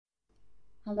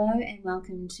Hello and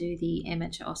welcome to the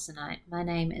Amateur Austenite. My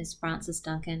name is Frances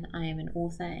Duncan. I am an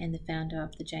author and the founder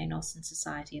of the Jane Austen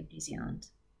Society of New Zealand.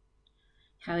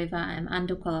 However, I am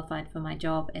underqualified for my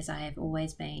job as I have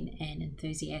always been an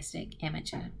enthusiastic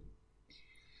amateur.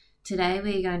 Today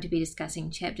we are going to be discussing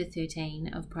Chapter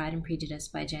 13 of Pride and Prejudice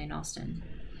by Jane Austen.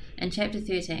 In Chapter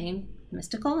 13,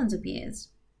 Mr. Collins appears.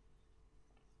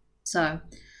 So,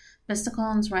 Mr.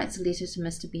 Collins writes a letter to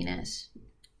Mr. Bennet.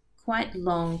 Quite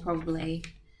long, probably.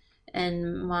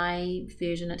 In my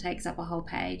version, it takes up a whole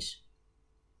page.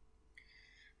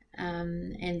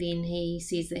 And then he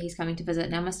says that he's coming to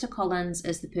visit. Now, Mr. Collins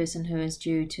is the person who is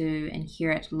due to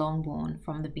inherit Longbourn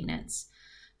from the Bennets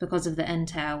because of the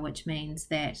entail, which means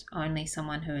that only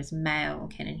someone who is male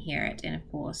can inherit. And, of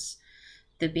course,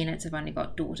 the Bennets have only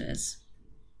got daughters,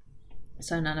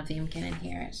 so none of them can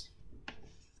inherit.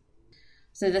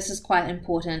 So this is quite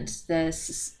important.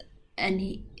 This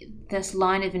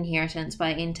line of inheritance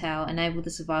by entail enabled the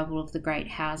survival of the great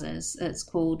houses. It's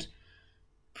called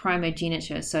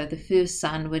primogeniture, so the first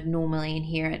son would normally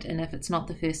inherit, and if it's not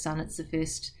the first son, it's the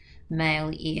first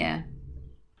male heir.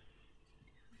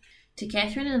 To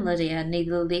Catherine and Lydia,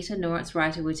 neither the letter nor its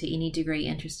writer were to any degree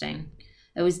interesting.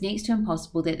 It was next to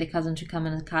impossible that their cousin should come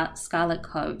in a scarlet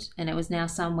coat, and it was now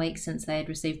some weeks since they had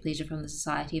received pleasure from the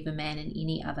society of a man in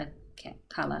any other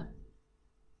colour.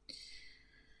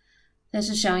 This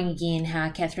is showing again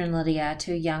how Catherine and Lydia are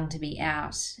too young to be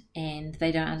out, and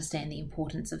they don't understand the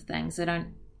importance of things. They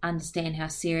don't understand how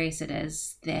serious it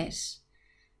is that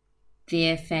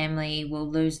their family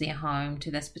will lose their home to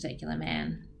this particular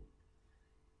man.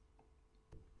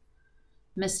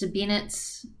 Mr.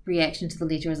 Bennet's reaction to the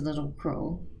letter is a little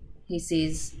cruel. He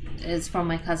says, "It's from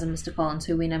my cousin Mr. Collins,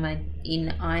 who when I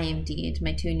am dead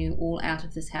may turn you all out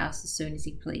of this house as soon as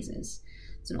he pleases."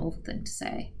 It's an awful thing to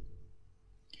say.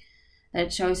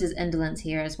 It shows his indolence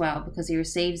here as well, because he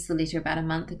receives the letter about a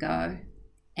month ago,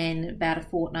 and about a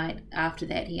fortnight after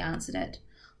that he answered it.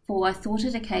 "For I thought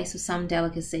it a case of some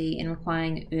delicacy in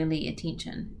requiring early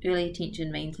attention." Early attention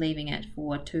means leaving it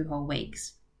for 2 whole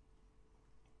weeks.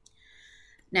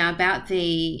 Now, about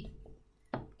the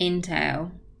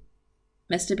entail,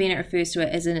 Mr. Bennet refers to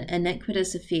it as an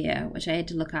iniquitous affair, which I had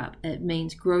to look up. It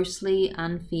means grossly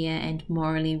unfair and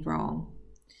morally wrong.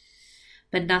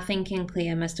 But nothing can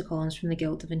clear Mr. Collins from the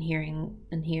guilt of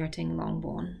inheriting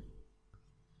Longbourn.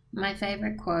 My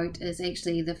favourite quote is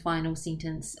actually the final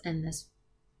sentence in this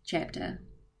chapter.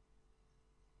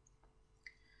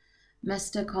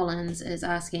 Mr. Collins is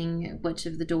asking which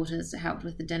of the daughters helped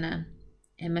with the dinner,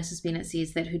 and Mrs. Bennet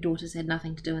says that her daughters had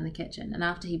nothing to do in the kitchen, and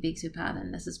after he begs her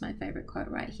pardon, this is my favourite quote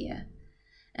right here.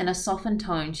 In a softened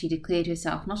tone, she declared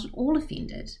herself not at all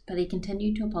offended, but he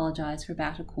continued to apologise for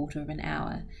about a quarter of an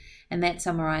hour, and that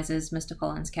summarises Mr.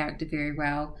 Collins' character very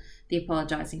well, the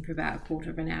apologising for about a quarter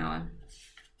of an hour.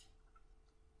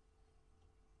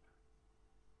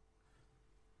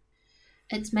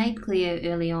 It's made clear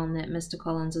early on that Mr.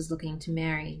 Collins is looking to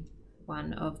marry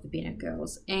one of the Bennet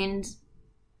girls, and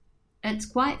it's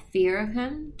quite fair of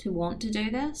him to want to do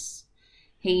this.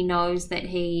 He knows that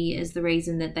he is the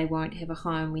reason that they won't have a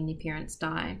home when their parents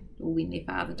die, or when their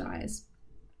father dies,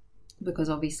 because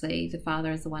obviously the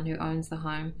father is the one who owns the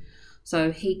home.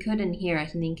 So he could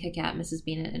inherit and then kick out Mrs.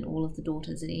 Bennet and all of the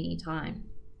daughters at any time.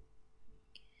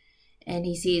 And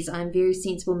he says, "I am very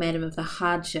sensible, madam, of the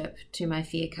hardship to my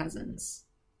fair cousins,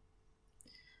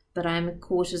 but I am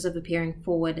cautious of appearing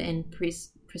forward and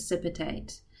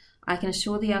precipitate. I can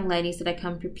assure the young ladies that I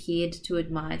come prepared to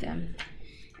admire them."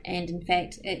 And in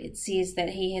fact, it says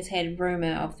that he has had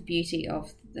rumour of the beauty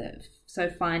of so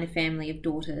fine a family of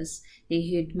daughters.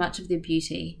 He heard much of their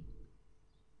beauty.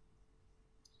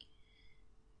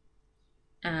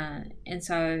 And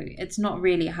so it's not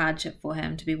really a hardship for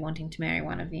him to be wanting to marry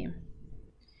one of them.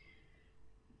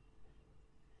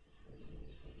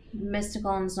 Mr.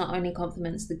 Collins not only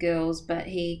compliments the girls, but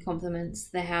he compliments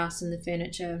the house and the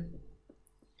furniture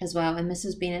as well, and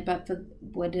Mrs. Bennet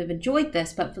would have enjoyed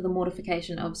this but for the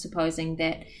mortification of supposing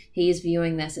that he is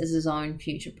viewing this as his own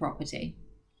future property,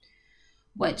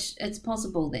 which it's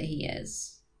possible that he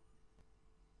is.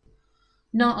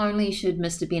 Not only should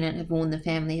Mr. Bennet have warned the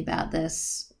family about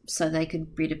this so they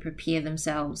could better prepare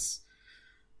themselves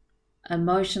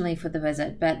emotionally for the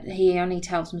visit, but he only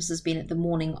tells Mrs. Bennet the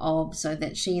morning of, so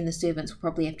that she and the servants will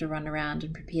probably have to run around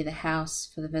and prepare the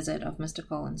house for the visit of Mr.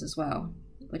 Collins as well,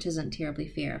 which isn't terribly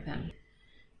fair of him.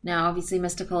 Now, obviously,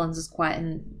 Mr. Collins is quite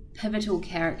a pivotal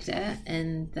character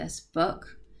in this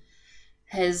book.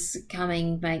 His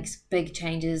coming makes big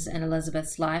changes in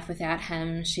Elizabeth's life. Without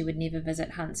him, she would never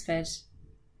visit Hunsford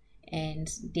and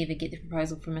never get the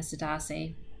proposal from Mr.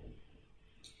 Darcy.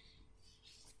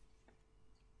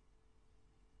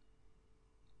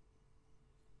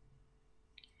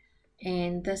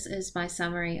 And this is my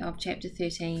summary of Chapter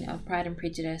 13 of Pride and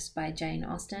Prejudice by Jane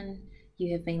Austen.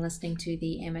 You have been listening to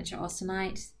The Amateur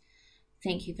Austenite.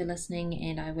 Thank you for listening,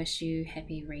 and I wish you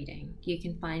happy reading. You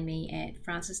can find me at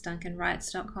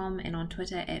francisduncanwrites.com and on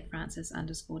Twitter at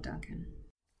francis_Duncan.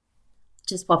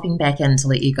 Just popping back in to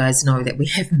let you guys know that we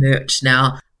have merch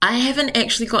now. I haven't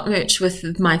actually got merch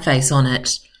with my face on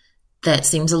it. That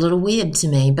seems a little weird to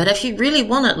me, but if you really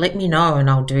want it, let me know and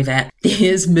I'll do that.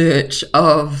 There's merch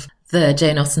of the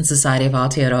Jane Austen Society of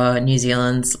Aotearoa New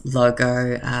Zealand's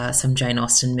logo, some Jane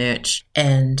Austen merch,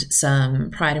 and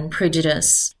some Pride and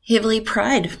Prejudice, heavily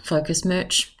Pride-focused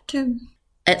merch too.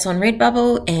 It's on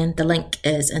Redbubble and the link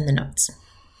is in the notes.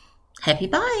 Happy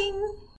buying!